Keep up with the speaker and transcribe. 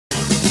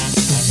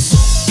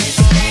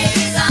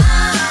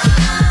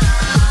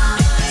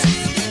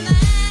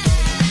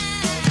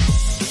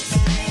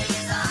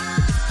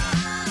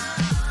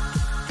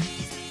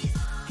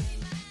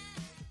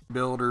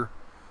Builder.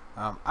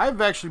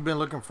 I've actually been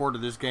looking forward to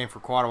this game for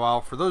quite a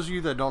while. For those of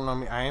you that don't know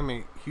me, I am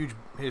a huge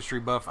history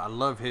buff. I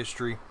love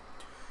history.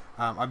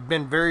 I've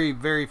been very,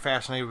 very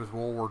fascinated with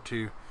World War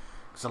II.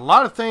 Because a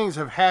lot of things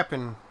have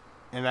happened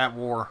in that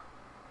war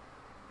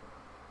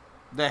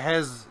that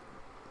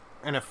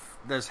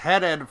that's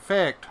had an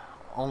effect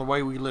on the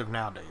way we live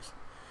nowadays.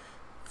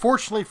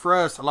 Fortunately for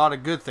us, a lot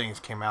of good things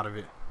came out of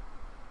it.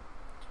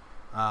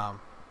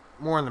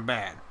 More than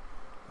bad.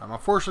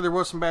 Unfortunately, there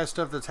was some bad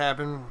stuff that's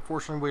happened.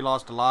 Fortunately, we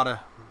lost a lot of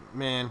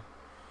men.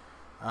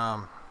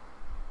 And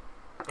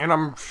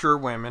I'm sure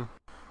women.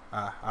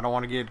 I don't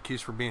want to get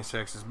accused for being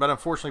sexist. But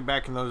unfortunately,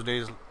 back in those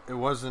days, it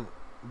wasn't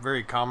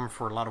very common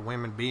for a lot of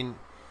women being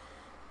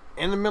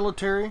in the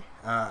military.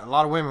 A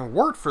lot of women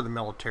worked for the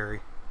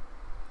military.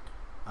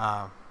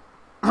 Not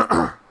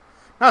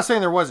saying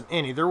there wasn't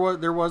any. There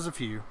was a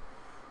few.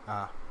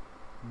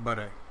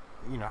 But,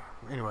 you know,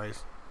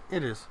 anyways,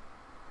 it is.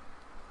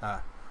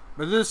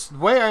 But the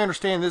way I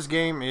understand this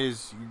game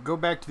is you go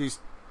back to these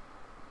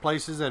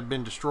places that have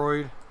been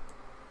destroyed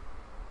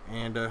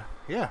and,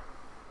 yeah,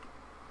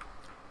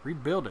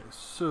 rebuild it.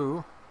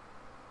 So,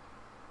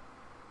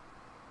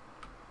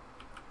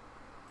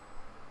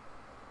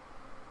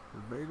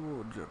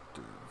 debatable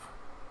objective.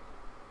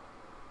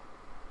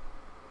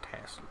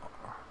 Task log.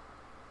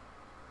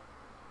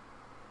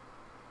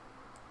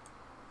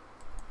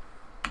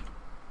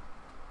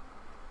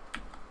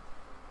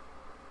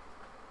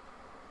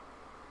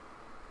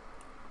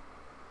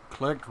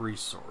 Collect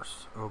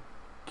resource.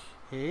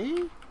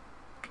 Okay.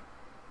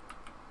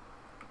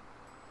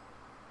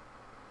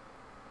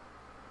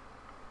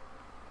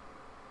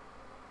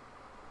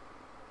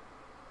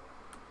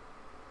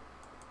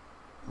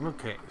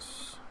 Okay.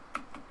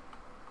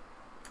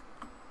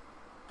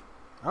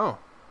 Oh.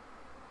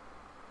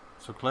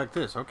 So collect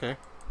this. Okay.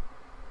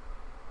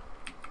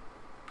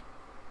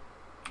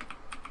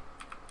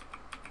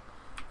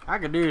 I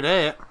could do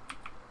that.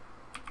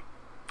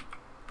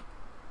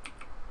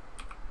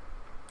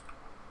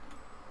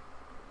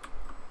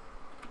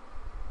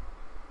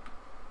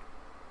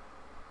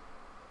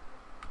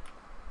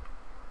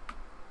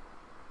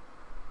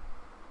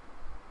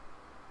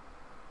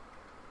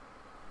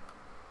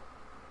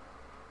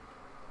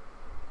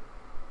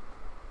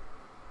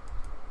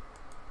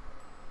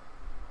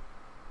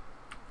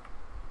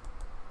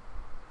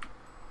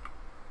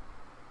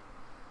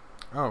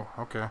 Oh,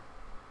 okay.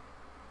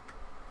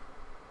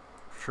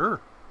 Sure.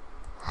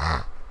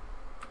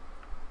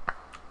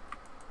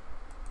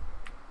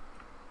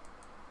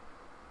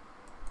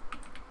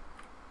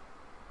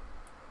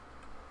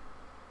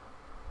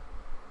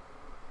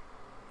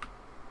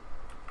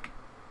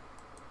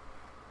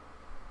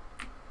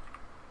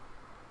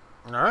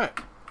 All right.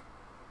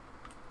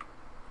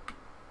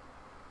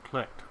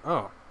 Collect.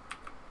 Oh.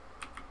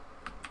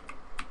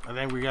 I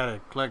think we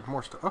gotta collect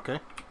more stuff. Okay.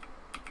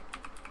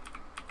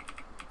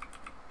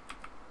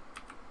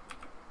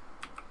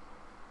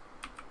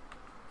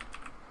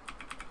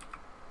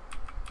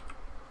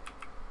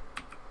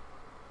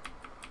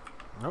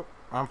 Nope,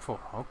 I'm full.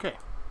 Okay.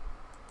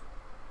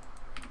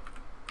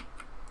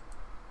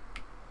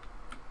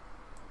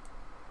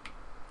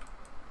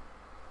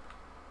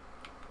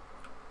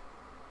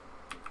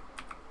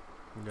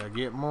 Gotta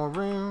get more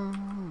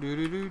room. Do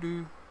do do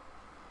do.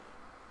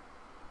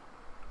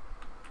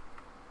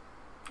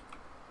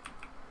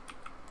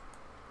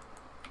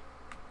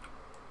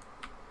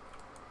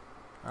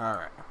 All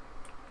right.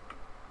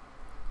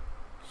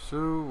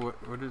 So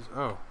what is?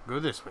 Oh, go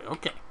this way.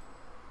 Okay.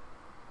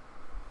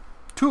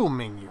 Tool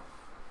menu.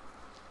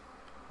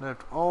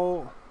 Left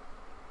all.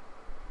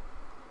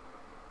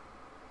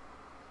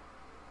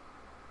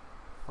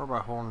 Or by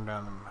holding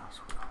down the mouse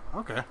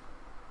wheel. Okay.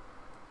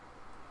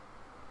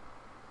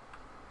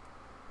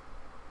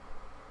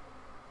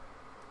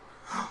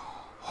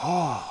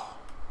 Oh,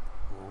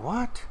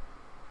 what?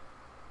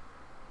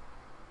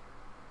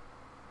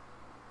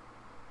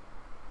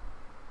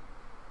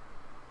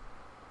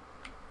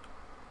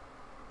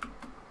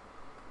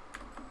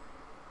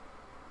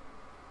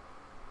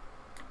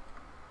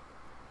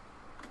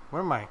 What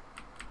am I?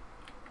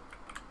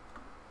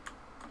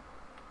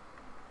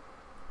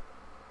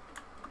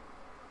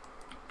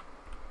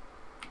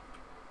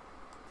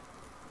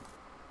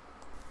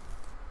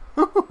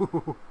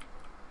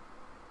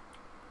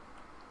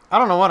 I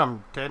don't know what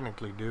I'm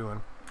technically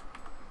doing.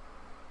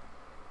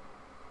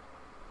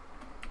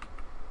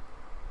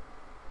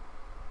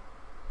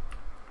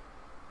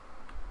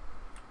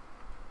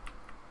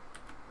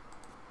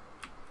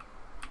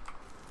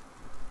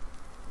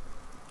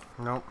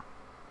 Nope.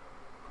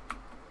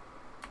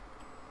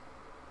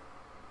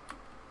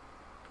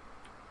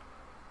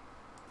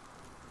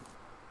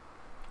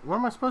 What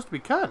am I supposed to be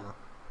cutting?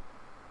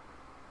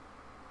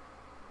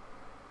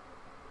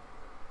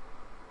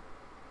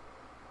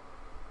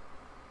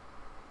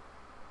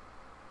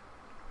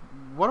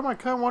 What am I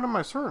cutting? What am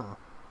I serving?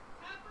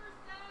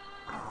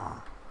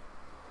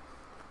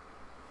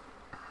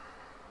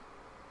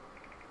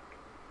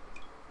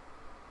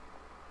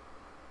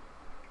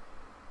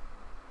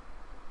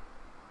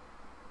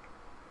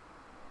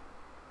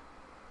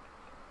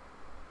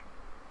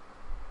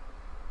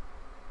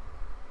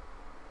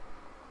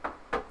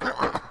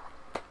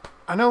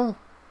 I know.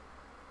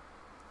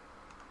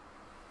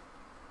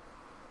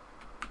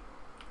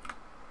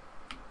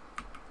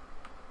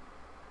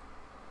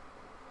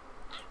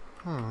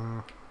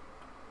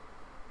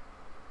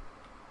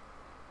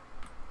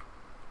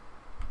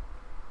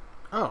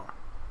 Oh.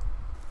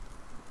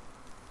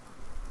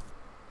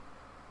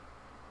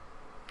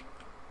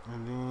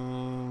 And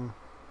then...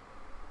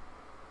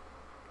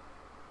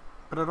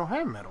 But I don't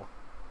have metal.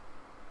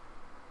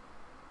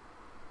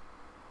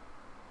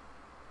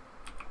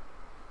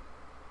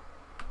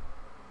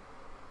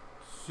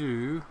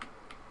 So...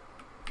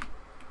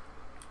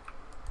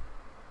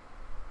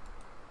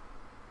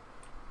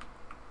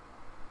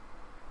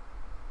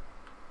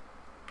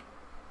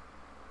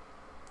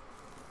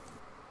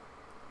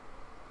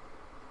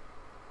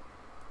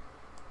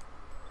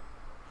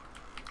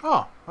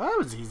 Oh, well, that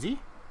was easy.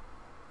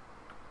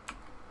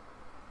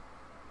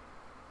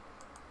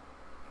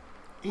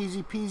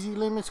 Easy peasy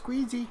lemon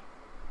squeezy.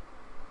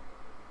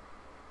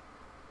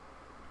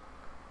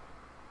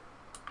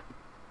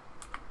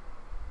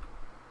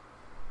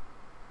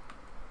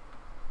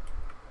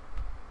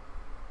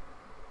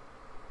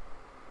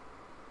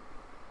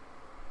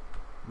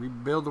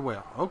 Rebuild the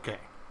well. Okay.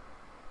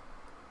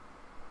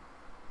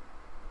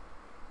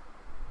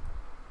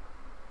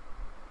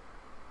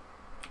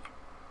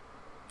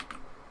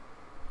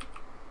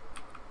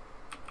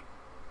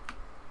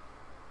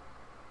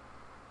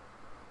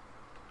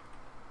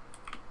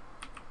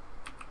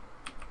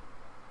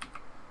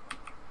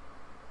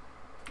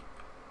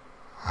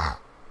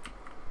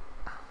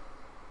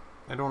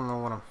 I don't know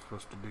what I'm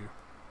supposed to do.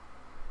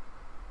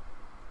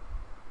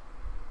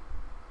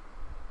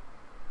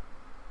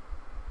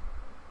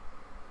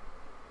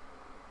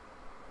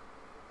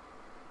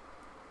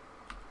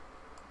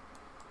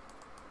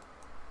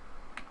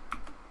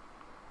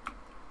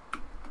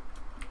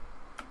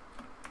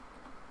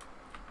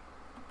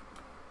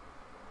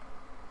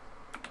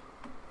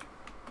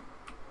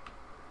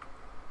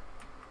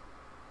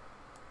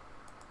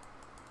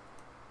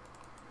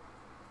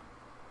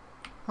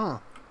 Huh.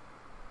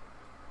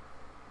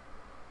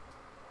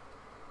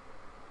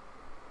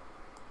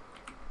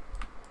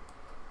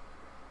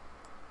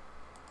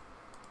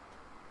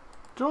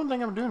 Don't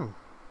think I'm doing.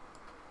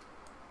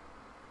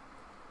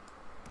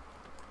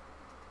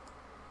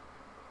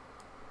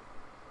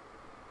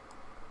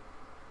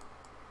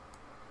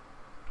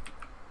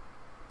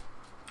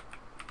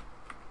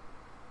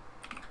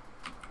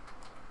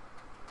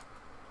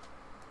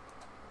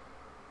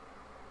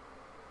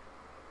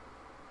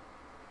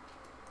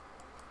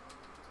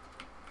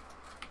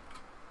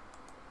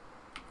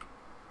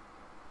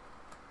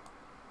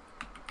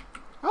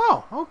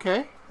 Oh,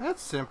 okay.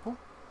 That's simple.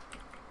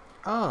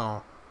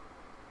 Oh.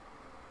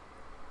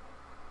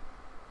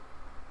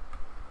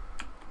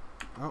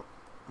 Oh,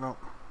 no.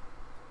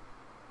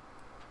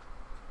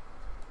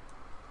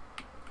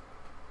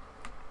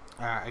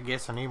 I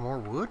guess I need more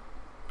wood.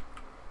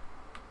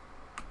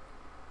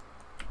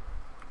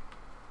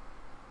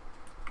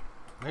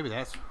 Maybe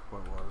that's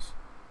what it was.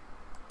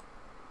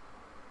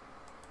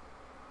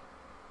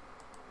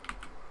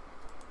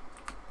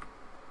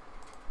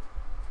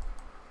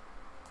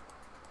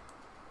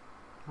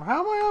 Well,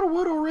 how am I out of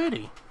wood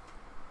already?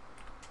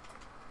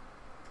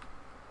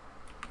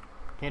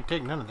 Can't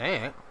take none of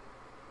that.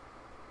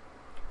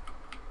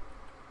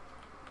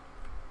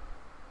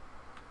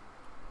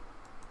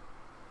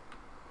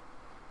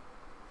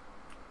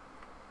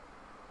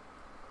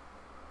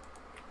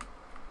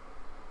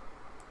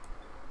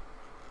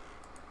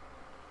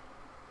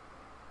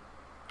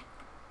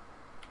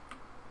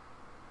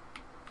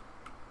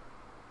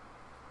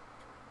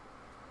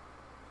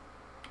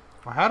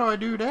 Well, how do I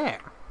do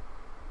that?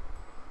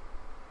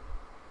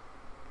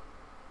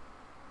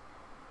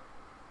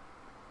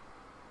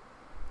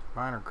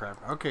 Minor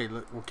crap. Okay,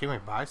 well, can we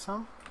buy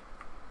some?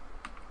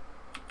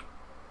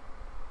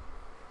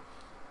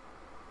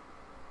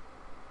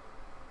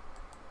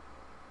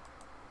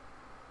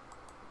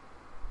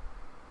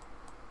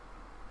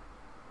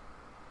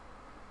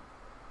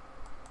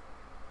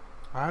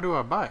 How do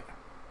I buy it?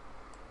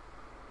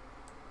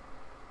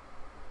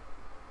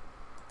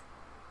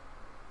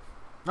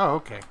 Oh,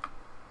 okay.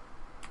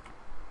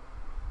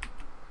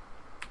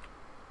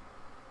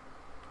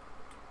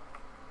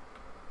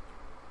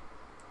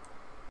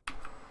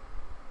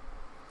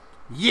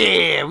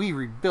 Yeah, we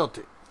rebuilt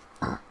it.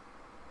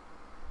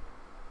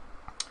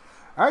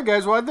 Alright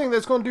guys, well I think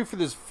that's going to do for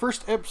this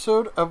first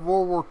episode of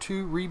World War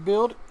II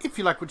Rebuild. If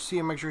you like what you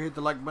see, make sure you hit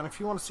the like button. If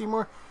you want to see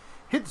more,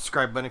 hit the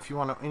subscribe button. If you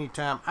want to know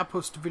anytime I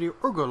post a video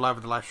or go live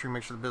with the live stream,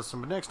 make sure the bell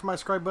symbol next to my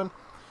subscribe button.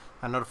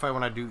 I notify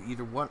when I do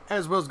either one,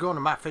 as well as going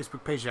to my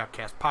Facebook page,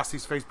 Outcast,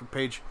 Posse's Facebook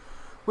page,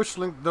 which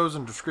link those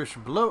in the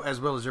description below, as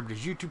well as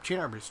everybody's YouTube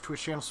channel, everybody's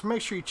Twitch channel. So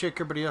make sure you check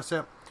everybody else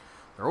out.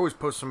 They're always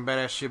posting some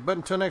badass shit. But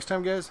until next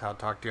time, guys, I'll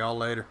talk to y'all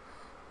later.